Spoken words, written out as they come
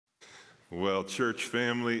Well, church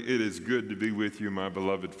family, it is good to be with you, my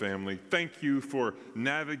beloved family. Thank you for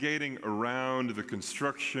navigating around the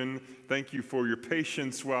construction. Thank you for your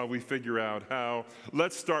patience while we figure out how.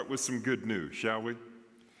 Let's start with some good news, shall we?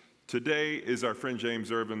 Today is our friend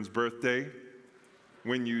James Irvin's birthday.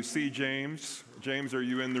 When you see James, are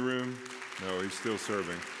you in the room? No, he's still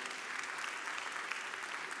serving.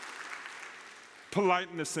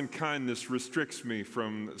 Politeness and kindness restricts me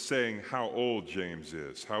from saying how old James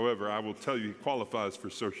is. However, I will tell you he qualifies for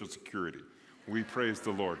Social Security. We praise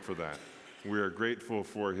the Lord for that. We are grateful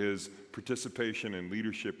for his participation and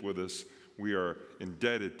leadership with us. We are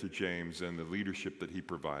indebted to James and the leadership that he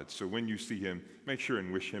provides. So when you see him, make sure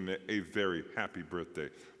and wish him a very happy birthday.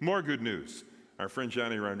 More good news. Our friend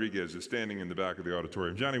Johnny Rodriguez is standing in the back of the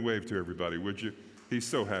auditorium. Johnny, wave to everybody, would you? He's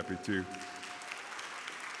so happy to.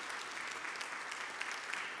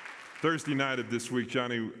 Thursday night of this week,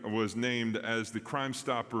 Johnny was named as the Crime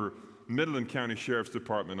Stopper Midland County Sheriff's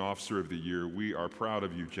Department Officer of the Year. We are proud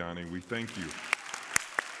of you, Johnny. We thank you.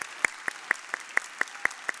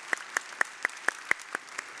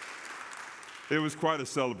 It was quite a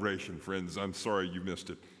celebration, friends. I'm sorry you missed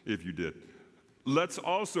it, if you did. Let's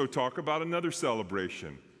also talk about another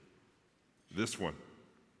celebration. This one.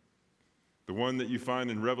 The one that you find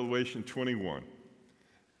in Revelation 21.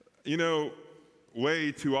 You know,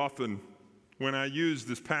 way too often when I use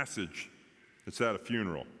this passage, it's at a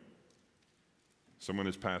funeral. Someone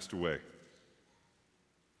has passed away.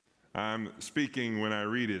 I'm speaking when I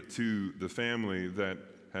read it to the family that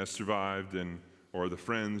has survived or the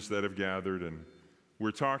friends that have gathered, and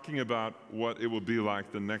we're talking about what it will be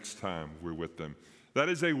like the next time we're with them. That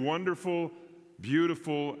is a wonderful,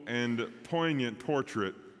 beautiful, and poignant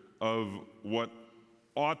portrait of what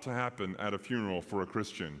ought to happen at a funeral for a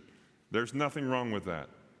Christian. There's nothing wrong with that.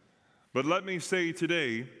 But let me say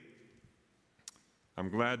today, I'm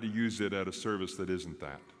glad to use it at a service that isn't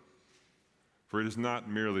that. For it is not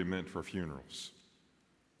merely meant for funerals.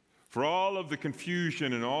 For all of the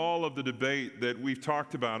confusion and all of the debate that we've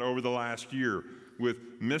talked about over the last year with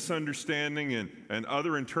misunderstanding and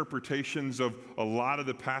other interpretations of a lot of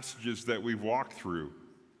the passages that we've walked through,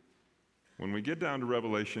 when we get down to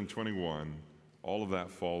Revelation 21, all of that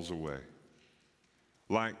falls away.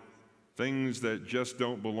 Like things that just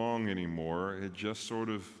don't belong anymore, it just sort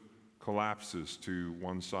of collapses to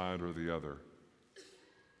one side or the other.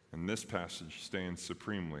 And this passage stands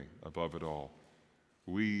supremely above it all.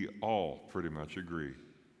 We all pretty much agree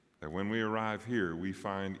that when we arrive here, we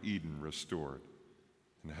find Eden restored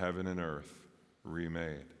and heaven and earth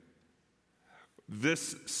remade.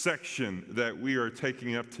 This section that we are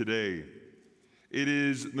taking up today, it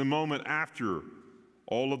is the moment after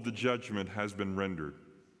all of the judgment has been rendered.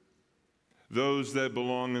 Those that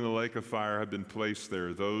belong in the lake of fire have been placed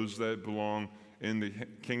there. Those that belong in the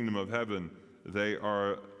kingdom of heaven, they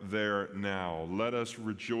are there now. Let us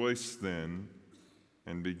rejoice then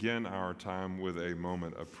and begin our time with a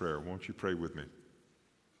moment of prayer. Won't you pray with me?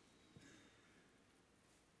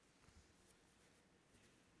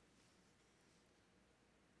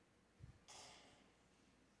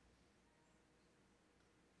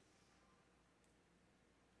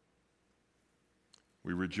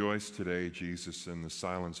 We rejoice today, Jesus, in the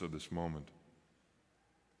silence of this moment,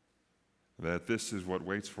 that this is what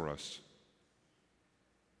waits for us.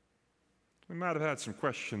 We might have had some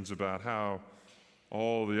questions about how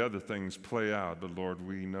all the other things play out, but Lord,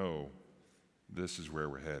 we know this is where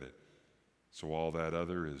we're headed. So all that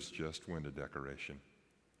other is just window decoration.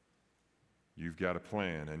 You've got a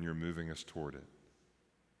plan, and you're moving us toward it.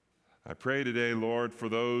 I pray today, Lord, for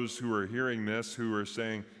those who are hearing this, who are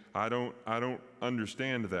saying, I don't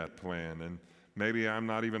understand that plan, and maybe I'm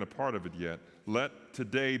not even a part of it yet. Let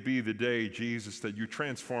today be the day, Jesus, that you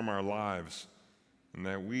transform our lives and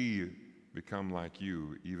that we become like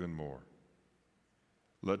you even more.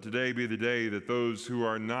 Let today be the day that those who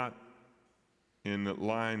are not in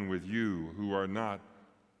line with you, who are not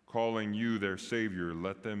calling you their Savior,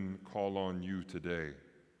 let them call on you today.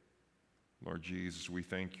 Lord Jesus, we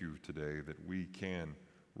thank you today that we can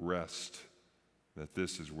rest, that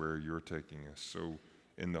this is where you're taking us. So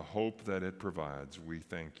in the hope that it provides, we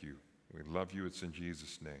thank you. We love you. It's in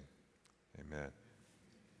Jesus' name. Amen.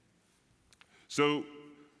 So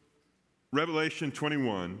Revelation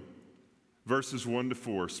 21, verses 1 to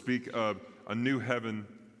 4, speak of a new heaven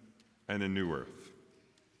and a new earth.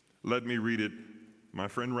 Let me read it. My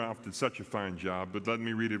friend Ralph did such a fine job, but let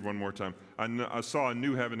me read it one more time. I saw a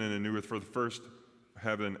new heaven and a new earth, for the first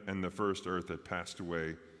heaven and the first earth had passed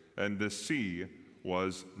away, and the sea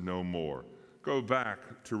was no more. Go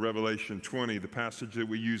back to Revelation 20, the passage that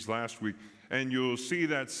we used last week, and you'll see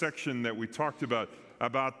that section that we talked about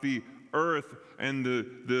the earth and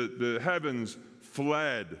the heavens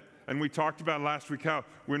fled. And we talked about last week how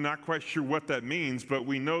we're not quite sure what that means, but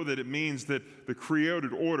we know that it means that the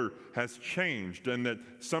created order has changed and that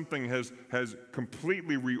something has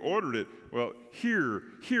completely reordered it. Well,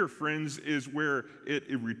 here, friends, is where it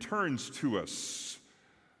returns to us.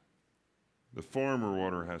 The former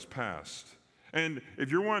order has passed. And if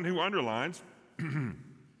you're one who underlines,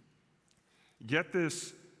 get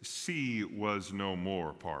this, sea was no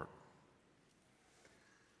more part.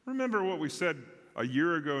 Remember what we said a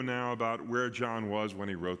year ago now about where John was when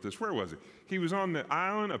he wrote this. Where was he? He was on the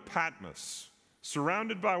island of Patmos,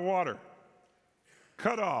 surrounded by water,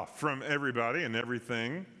 cut off from everybody and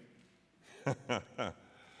everything.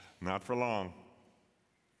 Not for long.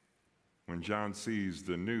 When John sees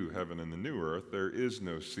the new heaven and the new earth, there is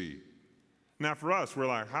no sea. Now for us, we're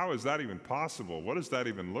like, how is that even possible? What does that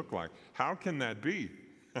even look like? How can that be?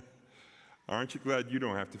 Aren't you glad you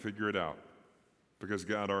don't have to figure it out? Because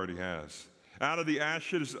God already has. Out of the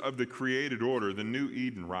ashes of the created order, the new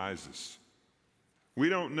Eden rises. We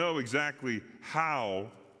don't know exactly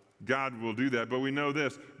how God will do that, but we know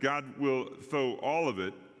this: God will throw all of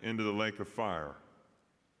it into the lake of fire.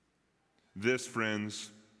 This,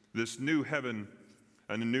 friends, this new heaven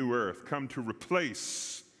and a new earth come to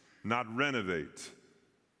replace, not renovate,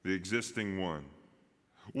 the existing one.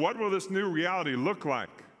 What will this new reality look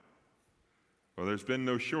like? Well, there's been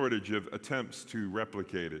no shortage of attempts to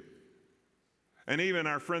replicate it. And even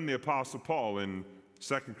our friend the Apostle Paul in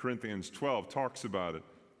 2 Corinthians 12 talks about it,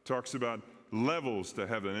 talks about levels to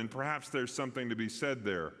heaven, and perhaps there's something to be said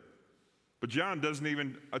there. But John doesn't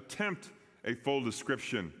even attempt a full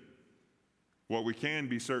description. What we can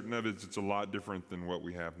be certain of is it's a lot different than what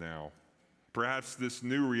we have now. Perhaps this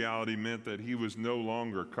new reality meant that he was no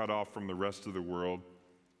longer cut off from the rest of the world,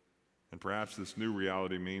 and perhaps this new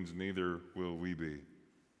reality means neither will we be.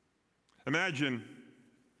 Imagine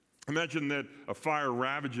that a fire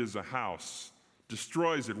ravages a house,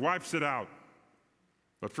 destroys it, wipes it out,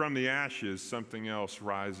 but from the ashes, something else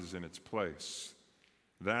rises in its place.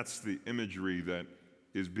 That's the imagery that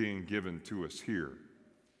is being given to us here.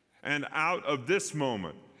 And out of this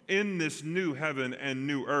moment, in this new heaven and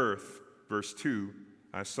new earth, verse 2,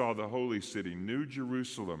 I saw the holy city, New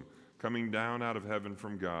Jerusalem, coming down out of heaven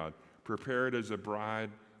from God, prepared as a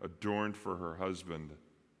bride adorned for her husband.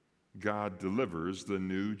 God delivers the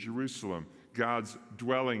New Jerusalem, God's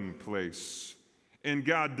dwelling place. In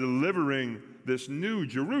God delivering this New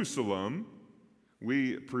Jerusalem,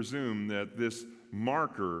 we presume that this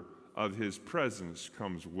marker of his presence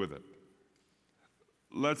comes with it.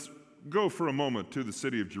 Let's go for a moment to the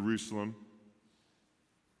city of Jerusalem.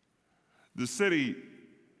 The city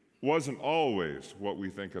wasn't always what we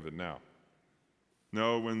think of it now.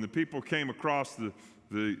 No, when the people came across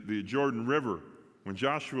the Jordan River, when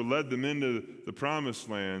Joshua led them into the promised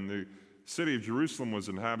land, the city of Jerusalem was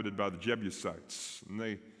inhabited by the Jebusites, and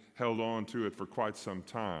they held on to it for quite some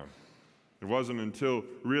time. It wasn't until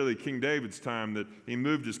really King David's time that he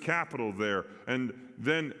moved his capital there, and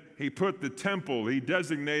then he put the temple, he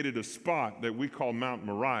designated a spot that we call Mount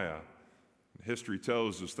Moriah. History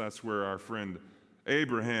tells us that's where our friend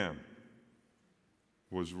Abraham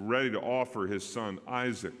was ready to offer his son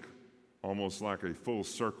Isaac, almost like a full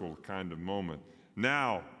circle kind of moment.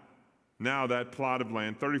 Now that plot of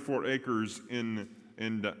land, 34 acres in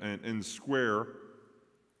square,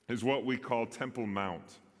 is what we call Temple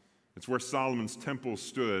Mount. It's where Solomon's temple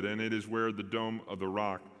stood, and it is where the Dome of the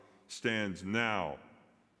Rock stands now.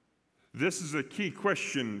 This is a key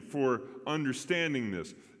question for understanding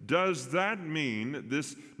this. Does that mean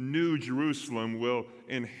this New Jerusalem will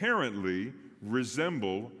inherently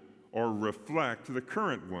resemble or reflect the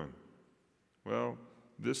current one? Well,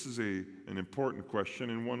 this is an important question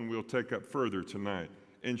and one we'll take up further tonight.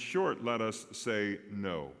 In short, let us say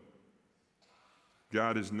no.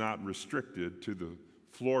 God is not restricted to the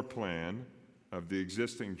floor plan of the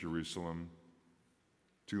existing Jerusalem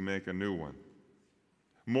to make a new one.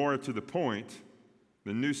 More to the point,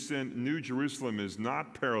 the new Jerusalem is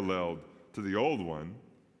not paralleled to the old one,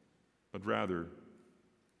 but rather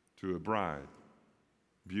to a bride,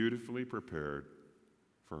 beautifully prepared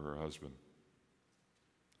for her husband.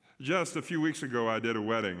 Just a few weeks ago, I did a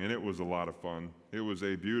wedding, and it was a lot of fun. It was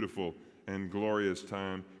a beautiful and glorious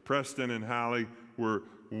time. Preston and Hallie were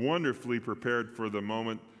wonderfully prepared for the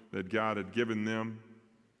moment that God had given them.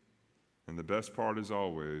 And the best part, as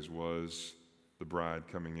always, was the bride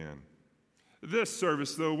coming in. This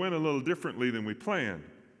service, though, went a little differently than we planned.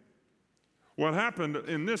 What happened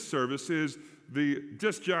in this service is the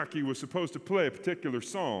disc jockey was supposed to play a particular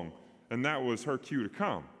song, and that was her cue to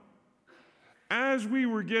come. As we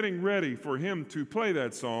were getting ready for him to play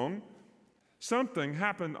that song, something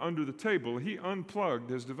happened under the table. He unplugged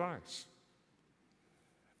his device.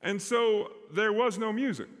 And so there was no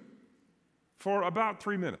music for about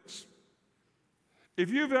 3 minutes.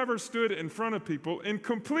 If you've ever stood in front of people in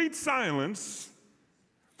complete silence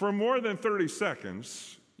for more than 30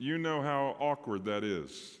 seconds, you know how awkward that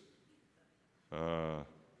is.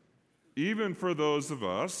 Even for those of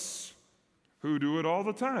us who do it all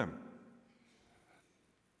the time.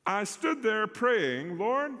 I stood there praying,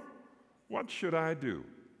 Lord, what should I do?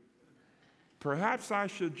 Perhaps I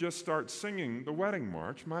should just start singing the wedding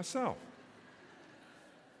march myself.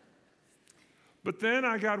 But then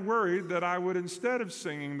I got worried that I would, instead of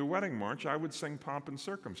singing the wedding march, I would sing Pomp and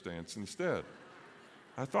Circumstance instead.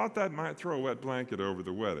 I thought that might throw a wet blanket over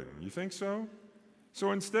the wedding. You think so?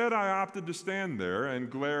 So instead, I opted to stand there and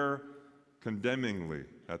glare condemningly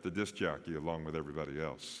at the disc jockey along with everybody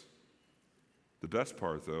else. The best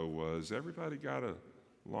part, though, was everybody got a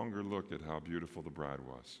longer look at how beautiful the bride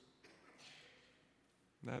was.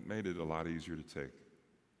 That made it a lot easier to take.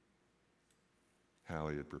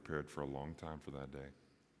 Hallie had prepared for a long time for that day.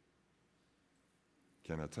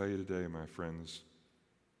 Can I tell you today, my friends,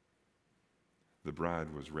 the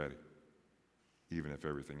bride was ready, even if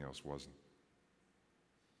everything else wasn't.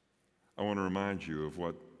 I want to remind you of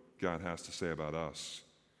what God has to say about us.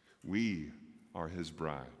 We are his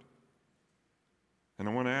bride. And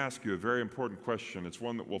I want to ask you a very important question. It's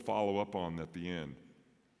one that we'll follow up on at the end.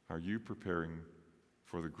 Are you preparing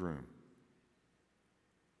for the groom?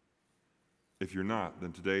 If you're not,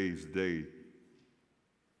 then today is the day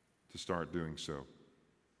to start doing so.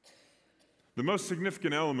 The most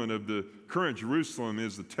significant element of the current Jerusalem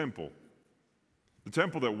is the temple. The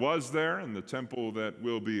temple that was there and the temple that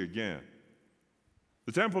will be again.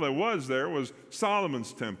 The temple that was there was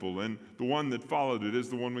Solomon's temple, and the one that followed it is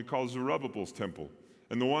the one we call Zerubbabel's temple.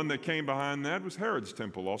 And the one that came behind that was Herod's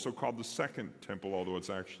temple, also called the second temple, although it's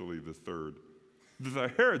actually the third.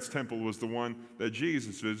 The Herod's temple was the one that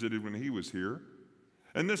Jesus visited when he was here.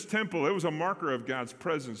 And this temple, it was a marker of God's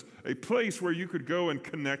presence, a place where you could go and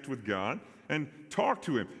connect with God and talk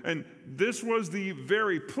to him. And this was the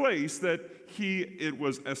very place that he, it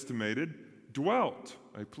was estimated, dwelt,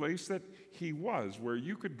 a place that he was, where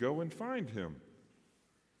you could go and find him.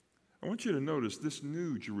 I want you to notice this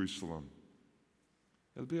new Jerusalem.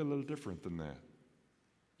 It'll be a little different than that.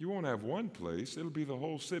 You won't have one place, it'll be the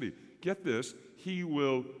whole city. Get this, he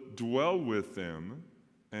will dwell with them,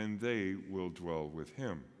 and they will dwell with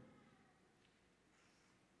him.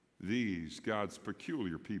 These, God's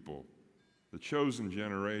peculiar people, the chosen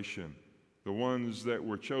generation, the ones that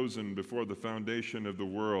were chosen before the foundation of the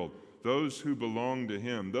world, those who belong to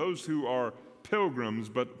him, those who are pilgrims,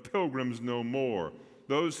 but pilgrims no more,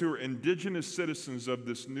 those who are indigenous citizens of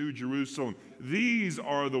this new Jerusalem, these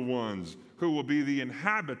are the ones who will be the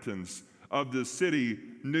inhabitants of the city,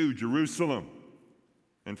 New Jerusalem.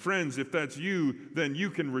 And friends, if that's you, then you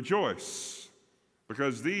can rejoice,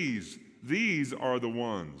 because these are the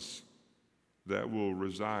ones that will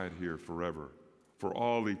reside here forever, for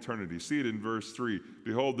all eternity. See it in verse 3.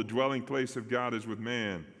 Behold, the dwelling place of God is with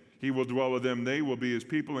man. He will dwell with them, they will be his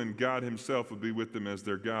people, and God himself will be with them as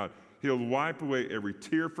their God. He'll wipe away every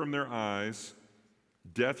tear from their eyes.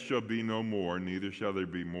 Death shall be no more, neither shall there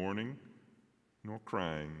be mourning, nor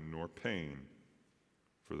crying, nor pain,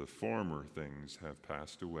 for the former things have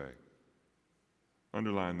passed away.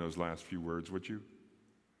 Underline those last few words, would you?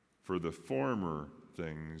 For the former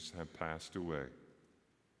things have passed away.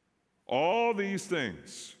 All these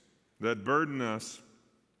things that burden us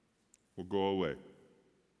will go away.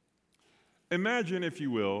 Imagine, if you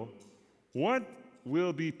will, what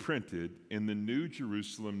will be printed in the New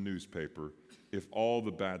Jerusalem newspaper if all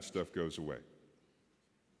the bad stuff goes away.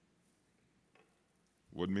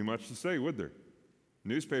 Wouldn't be much to say, would there?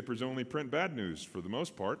 Newspapers only print bad news for the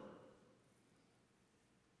most part.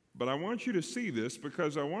 But I want you to see this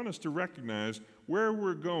because I want us to recognize where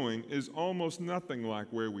we're going is almost nothing like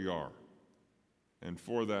where we are. And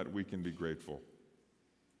for that, we can be grateful.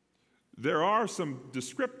 There are some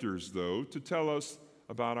descriptors, though, to tell us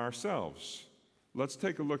about ourselves. Let's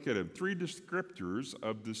take a look at it. 3 descriptors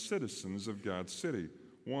of the citizens of God's city.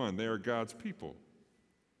 1, they are God's people.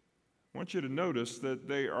 I want you to notice that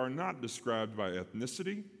they are not described by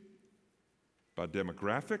ethnicity, by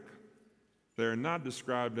demographic. They are not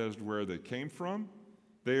described as where they came from.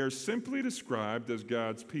 They are simply described as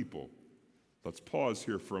God's people. Let's pause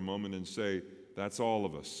here for a moment and say, that's all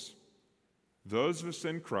of us. Those of us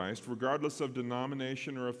in Christ, regardless of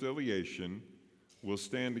denomination or affiliation, will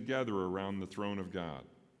stand together around the throne of God.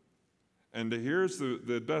 And here's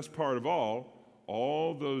the best part of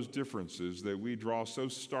all those differences that we draw so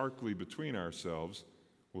starkly between ourselves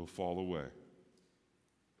will fall away.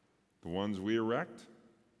 The ones we erect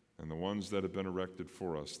and the ones that have been erected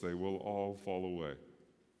for us, they will all fall away.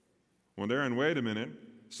 Well, Darin, wait a minute.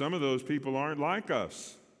 Some of those people aren't like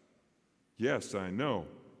us. Yes, I know.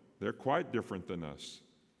 They're quite different than us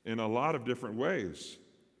in a lot of different ways.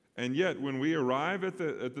 And yet, when we arrive at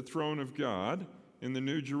the throne of God in the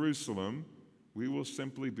New Jerusalem, we will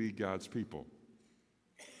simply be God's people.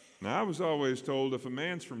 Now, I was always told if a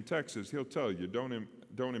man's from Texas, he'll tell you,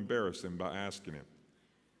 don't embarrass him by asking him.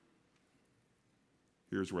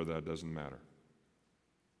 Here's where that doesn't matter.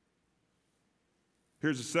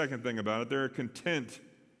 Here's the second thing about it. They're content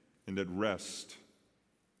and at rest.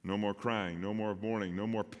 No more crying, no more mourning, no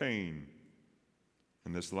more pain.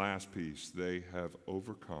 And this last piece, they have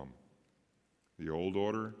overcome. The old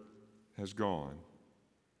order has gone,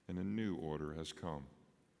 and a new order has come.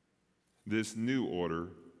 This new order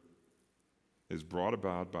is brought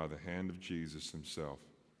about by the hand of Jesus himself.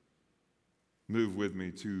 Move with me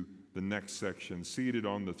to the next section. Seated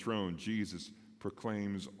on the throne, Jesus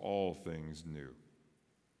proclaims all things new.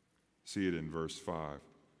 See it in verse 5.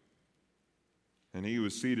 And he who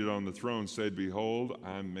was seated on the throne said, "Behold,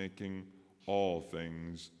 I'm making all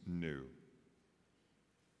things new."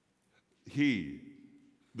 He,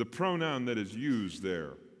 the pronoun that is used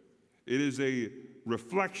there, it is a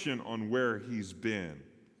reflection on where he's been.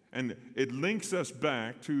 And it links us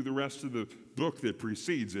back to the rest of the book that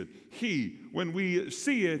precedes it. He, when we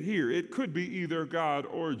see it here, it could be either God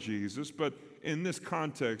or Jesus, but in this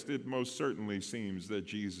context, it most certainly seems that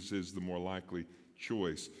Jesus is the more likely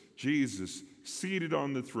choice. Jesus, seated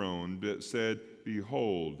on the throne, said,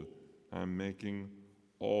 "Behold, I'm making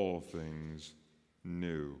all things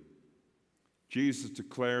new." Jesus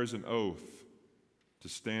declares an oath to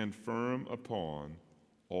stand firm upon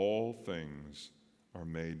all things are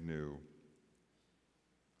made new.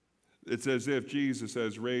 It's as if Jesus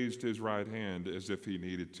has raised his right hand as if he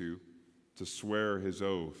needed to swear his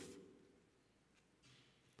oath.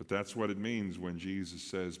 But that's what it means when Jesus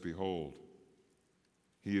says, "Behold."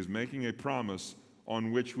 He is making a promise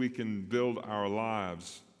on which we can build our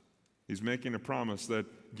lives. He's making a promise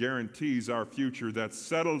that guarantees our future, that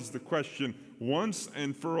settles the question once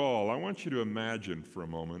and for all. I want you to imagine for a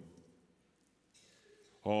moment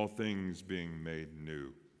all things being made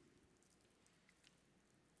new.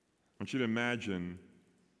 I want you to imagine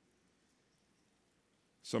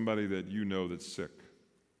somebody that you know that's sick,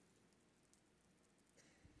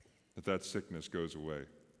 that sickness goes away.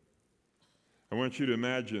 I want you to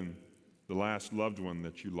imagine the last loved one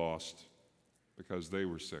that you lost because they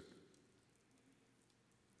were sick,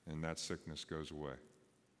 and that sickness goes away.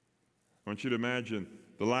 I want you to imagine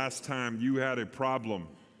the last time you had a problem,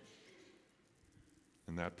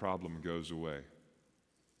 and that problem goes away.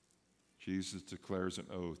 Jesus declares an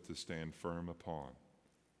oath to stand firm upon.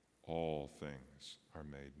 All things are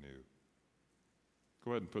made new.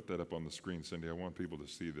 Go ahead and put that up on the screen, Cindy. I want people to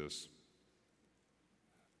see this.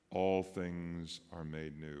 All things are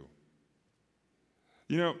made new.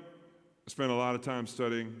 You know, I spent a lot of time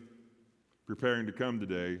studying, preparing to come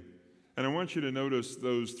today, and I want you to notice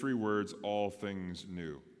those three words, all things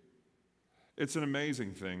new. It's an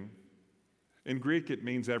amazing thing. In Greek, it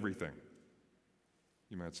means everything.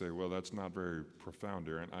 You might say, well, that's not very profound,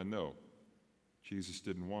 Darin. I know. Jesus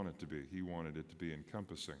didn't want it to be. He wanted it to be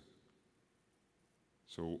encompassing.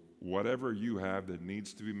 So whatever you have that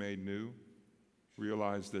needs to be made new,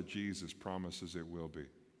 realize that Jesus promises it will be.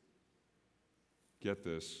 Get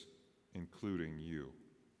this, including you.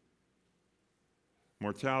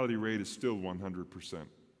 Mortality rate is still 100%.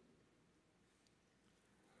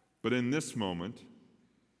 But in this moment,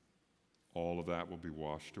 all of that will be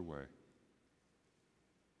washed away.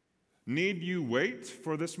 Need you wait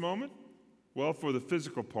for this moment? Well, for the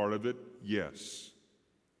physical part of it, yes.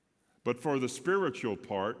 But for the spiritual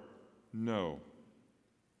part, no.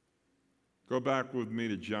 Go back with me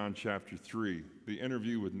to John chapter 3, the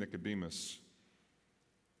interview with Nicodemus,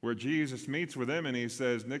 where Jesus meets with him and he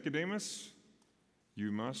says, "Nicodemus,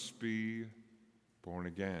 you must be born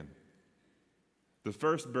again." The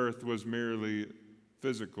first birth was merely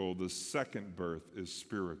physical. The second birth is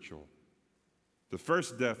spiritual. The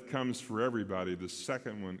first death comes for everybody. The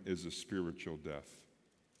second one is a spiritual death.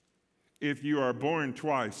 If you are born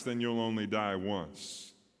twice, then you'll only die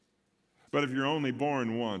once. But if you're only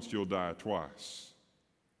born once, you'll die twice.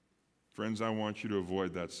 Friends, I want you to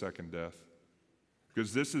avoid that second death.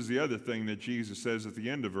 Because this is the other thing that Jesus says at the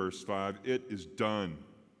end of verse 5, it is done.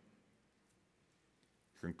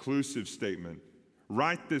 Conclusive statement.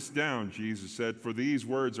 Write this down, Jesus said, for these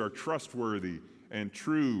words are trustworthy and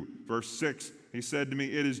true. Verse 6, he said to me,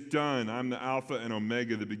 it is done. I'm the Alpha and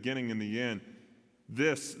Omega, the beginning and the end.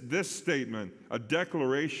 This statement, a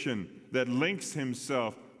declaration that links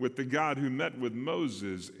himself with the God who met with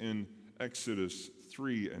Moses in Exodus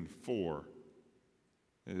 3 and 4.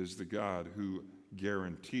 It is the God who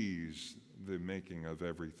guarantees the making of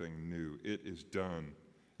everything new. It is done.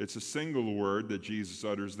 It's a single word that Jesus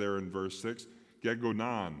utters there in verse 6,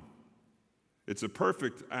 gegonan. It's a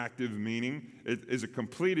perfect active meaning. It is a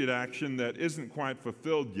completed action that isn't quite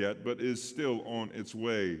fulfilled yet, but is still on its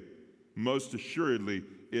way. Most assuredly,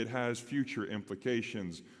 it has future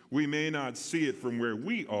implications. We may not see it from where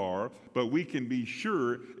we are, but we can be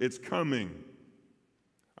sure it's coming.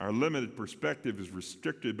 Our limited perspective is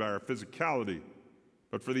restricted by our physicality,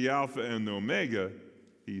 but for the Alpha and the Omega,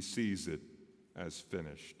 he sees it as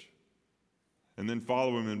finished. And then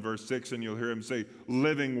follow him in verse 6, and you'll hear him say,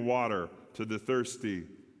 living water to the thirsty.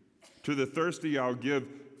 To the thirsty I'll give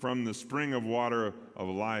from the spring of water of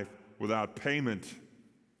life without payment.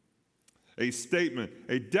 A statement,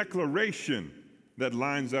 a declaration that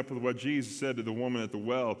lines up with what Jesus said to the woman at the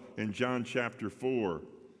well in John chapter 4.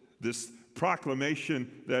 This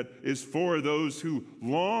proclamation that is for those who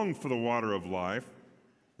long for the water of life,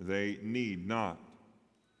 they need not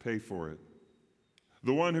pay for it.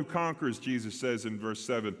 The one who conquers, Jesus says in verse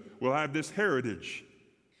 7, will have this heritage,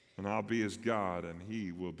 and I'll be his God, and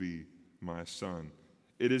he will be my son.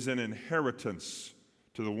 It is an inheritance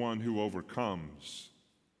to the one who overcomes.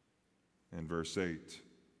 And verse 8,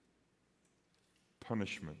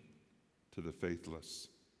 punishment to the faithless.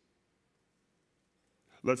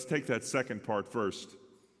 Let's take that second part first.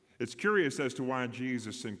 It's curious as to why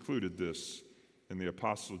Jesus included this in the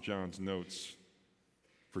Apostle John's notes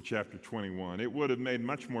for chapter 21. It would have made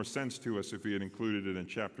much more sense to us if he had included it in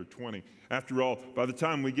chapter 20. After all, by the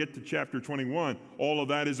time we get to chapter 21, all of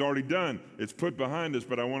that is already done. It's put behind us,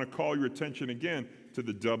 but I want to call your attention again to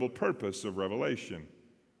the double purpose of Revelation.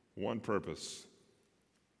 One purpose,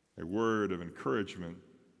 a word of encouragement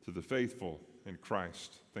to the faithful in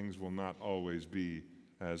Christ. Things will not always be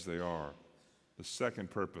as they are. The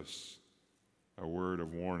second purpose, a word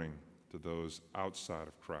of warning to those outside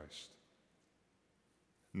of Christ.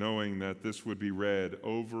 Knowing that this would be read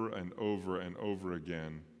over and over and over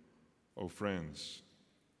again, oh friends,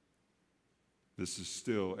 this is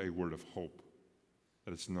still a word of hope,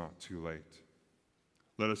 that it's not too late.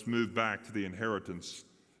 Let us move back to the inheritance.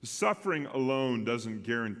 Suffering alone doesn't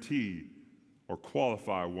guarantee or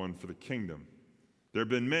qualify one for the kingdom. There have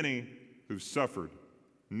been many who've suffered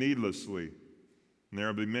needlessly, and there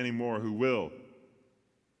will be many more who will.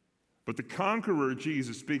 But the conqueror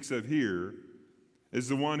Jesus speaks of here is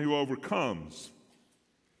the one who overcomes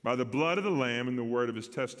by the blood of the Lamb and the word of his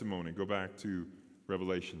testimony. Go back to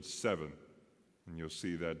Revelation 7, and you'll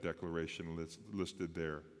see that declaration listed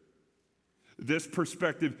there. This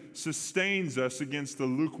perspective sustains us against the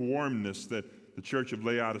lukewarmness that the church of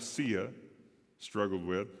Laodicea struggled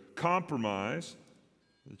with, compromise,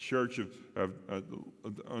 the church of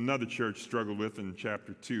another church struggled with in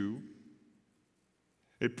chapter 2.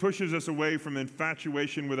 It pushes us away from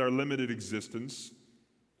infatuation with our limited existence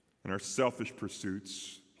and our selfish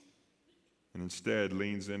pursuits, and instead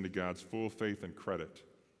leans into God's full faith and credit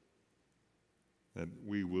that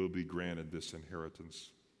we will be granted this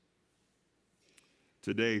inheritance.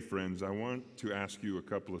 Today, friends, I want to ask you a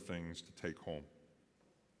couple of things to take home.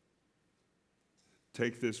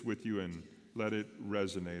 Take this with you and let it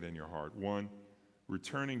resonate in your heart. One,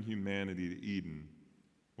 returning humanity to Eden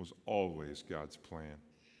was always God's plan.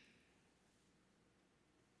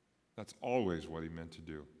 That's always what he meant to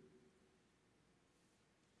do.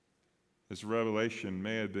 This revelation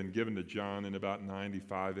may have been given to John in about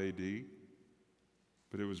 95 AD,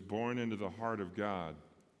 but it was born into the heart of God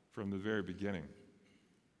from the very beginning.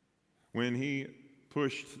 When he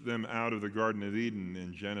pushed them out of the Garden of Eden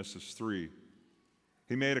in Genesis 3,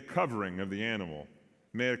 he made a covering of the animal,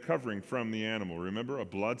 made a covering from the animal. Remember, a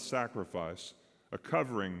blood sacrifice, a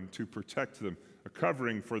covering to protect them, a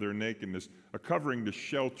covering for their nakedness, a covering to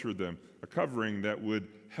shelter them, a covering that would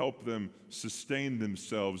help them sustain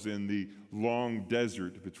themselves in the long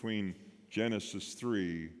desert between Genesis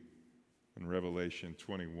 3 and Revelation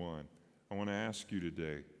 21. I want to ask you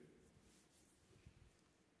today,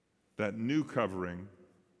 that new covering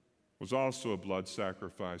was also a blood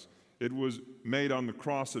sacrifice. It was made on the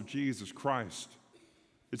cross of Jesus Christ.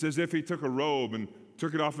 It's as if he took a robe and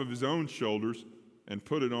took it off of his own shoulders and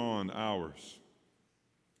put it on ours.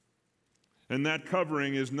 And that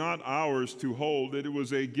covering is not ours to hold. It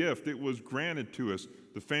was a gift. It was granted to us.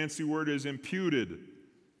 The fancy word is imputed.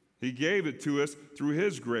 He gave it to us through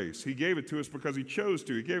his grace. He gave it to us because he chose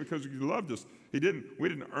to. He gave it because he loved us. We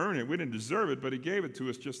didn't earn it. We didn't deserve it, but he gave it to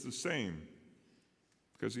us just the same.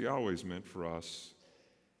 Because he always meant for us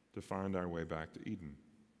to find our way back to Eden.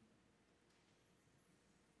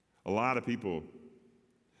 A lot of people,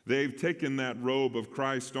 they've taken that robe of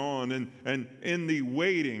Christ on, and in the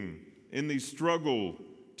waiting, in the struggle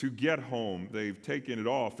to get home, they've taken it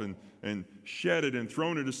off and shed it and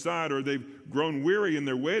thrown it aside, or they've grown weary in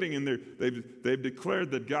their waiting, and they've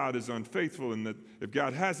declared that God is unfaithful and that if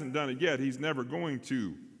God hasn't done it yet, He's never going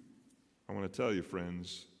to. I want to tell you,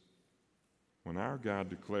 friends, when our God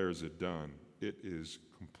declares it done, it is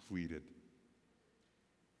completed.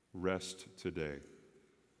 Rest today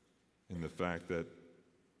in the fact that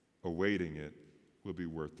awaiting it will be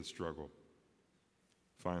worth the struggle.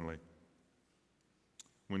 Finally,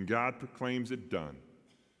 when God proclaims it done,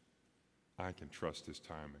 I can trust His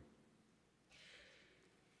timing.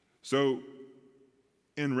 So,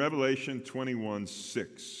 in Revelation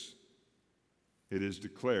 21:6, it is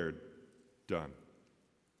declared done.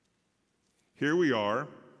 Here we are,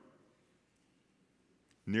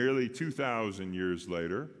 nearly 2,000 years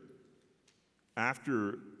later,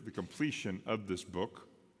 after the completion of this book,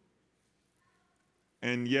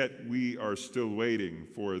 and yet we are still waiting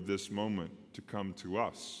for this moment to come to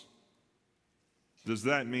us. Does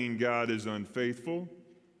that mean God is unfaithful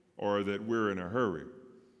or that we're in a hurry?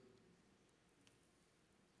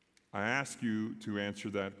 I ask you to answer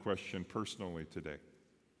that question personally today.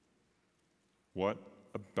 What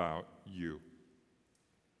about you?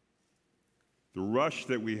 The rush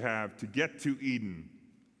that we have to get to Eden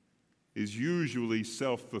is usually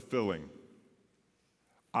self-fulfilling.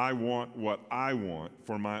 I want what I want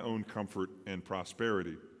for my own comfort and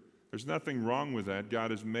prosperity. There's nothing wrong with that.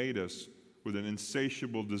 God has made us with an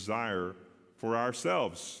insatiable desire for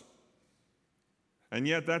ourselves. And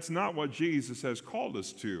yet that's not what Jesus has called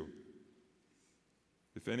us to.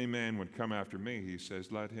 If any man would come after me, He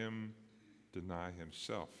says, let him deny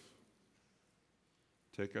himself.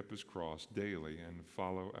 Take up his cross daily and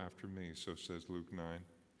follow after me, so says Luke 9.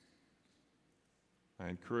 I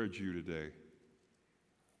encourage you today,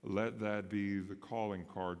 let that be the calling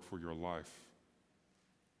card for your life.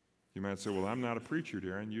 You might say, well, I'm not a preacher,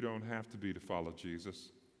 Darin. You don't have to be to follow Jesus.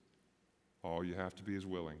 All you have to be is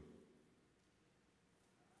willing.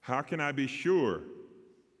 How can I be sure?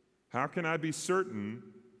 How can I be certain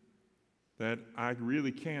that I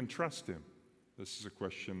really can trust Him? This is a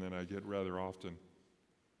question that I get rather often.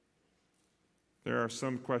 There are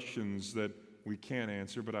some questions that we can't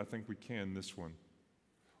answer, but I think we can this one.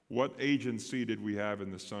 What agency did we have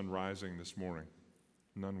in the sun rising this morning?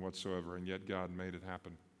 None whatsoever, and yet God made it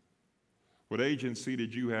happen. What agency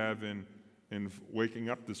did you have in waking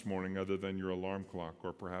up this morning other than your alarm clock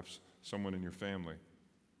or perhaps someone in your family?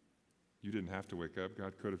 You didn't have to wake up.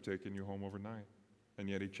 God could have taken you home overnight, and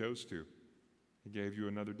yet He chose to. He gave you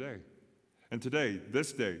another day. And today,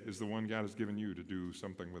 this day, is the one God has given you to do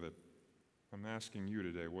something with it. I'm asking you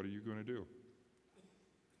today, what are you going to do?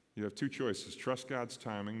 You have two choices. Trust God's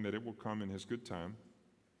timing, that it will come in His good time,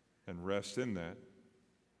 and rest in that,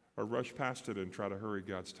 or rush past it and try to hurry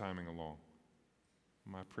God's timing along.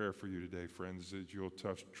 My prayer for you today, friends, is you'll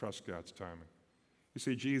trust God's timing. You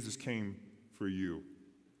see, Jesus came for you.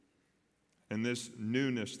 And this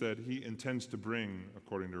newness that He intends to bring,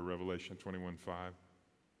 according to Revelation 21:5,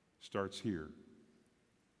 starts here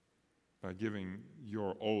by giving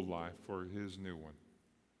your old life for His new one.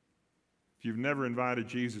 If you've never invited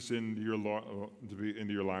Jesus into your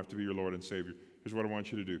life to be your Lord and Savior, here's what I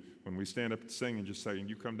want you to do. When we stand up to sing, and just say,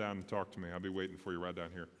 you come down and talk to me. I'll be waiting for you right down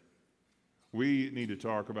here. We need to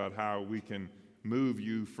talk about how we can move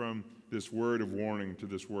you from this word of warning to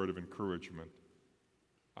this word of encouragement.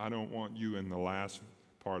 I don't want you in the last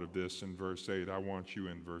part of this in verse 8. I want you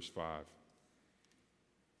in verse 5.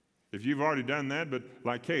 If you've already done that, but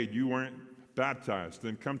like Cade, you weren't baptized,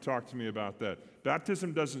 then come talk to me about that.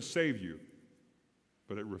 Baptism doesn't save you,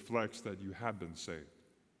 but it reflects that you have been saved.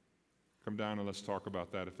 Come down and let's talk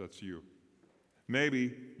about that if that's you.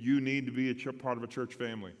 Maybe you need to be a part of a church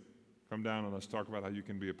family. Come down and let's talk about how you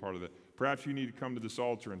can be a part of that. Perhaps you need to come to this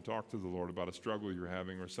altar and talk to the Lord about a struggle you're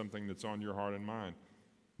having or something that's on your heart and mind.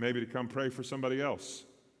 Maybe to come pray for somebody else.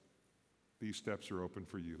 These steps are open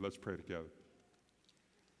for you. Let's pray together.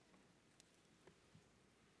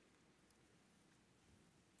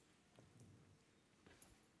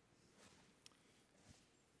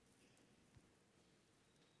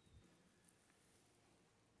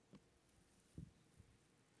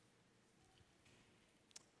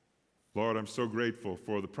 Lord, I'm so grateful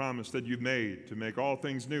for the promise that you've made to make all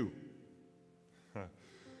things new.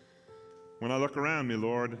 When I look around me,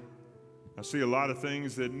 Lord, I see a lot of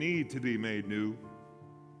things that need to be made new.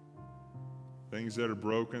 Things that are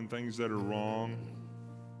broken, things that are wrong,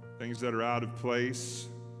 things that are out of place.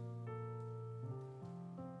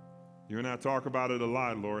 You and I talk about it a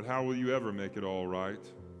lot, Lord. How will you ever make it all right?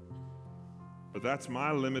 But that's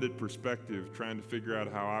my limited perspective, trying to figure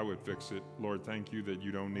out how I would fix it. Lord, thank you that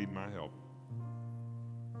you don't need my help.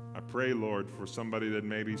 I pray, Lord, for somebody that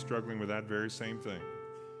may be struggling with that very same thing,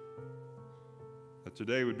 that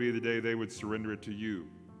today would be the day they would surrender it to you.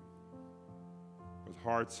 With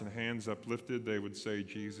hearts and hands uplifted, they would say,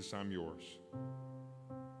 Jesus, I'm yours.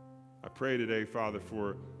 I pray today, Father,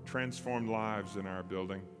 for transformed lives in our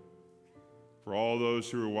building, for all those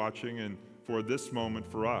who are watching, and for this moment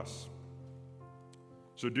for us.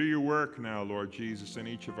 So do your work now, Lord Jesus, in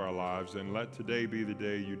each of our lives, and let today be the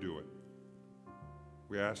day you do it.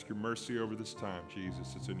 We ask your mercy over this time,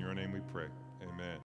 Jesus. It's in your name we pray. Amen.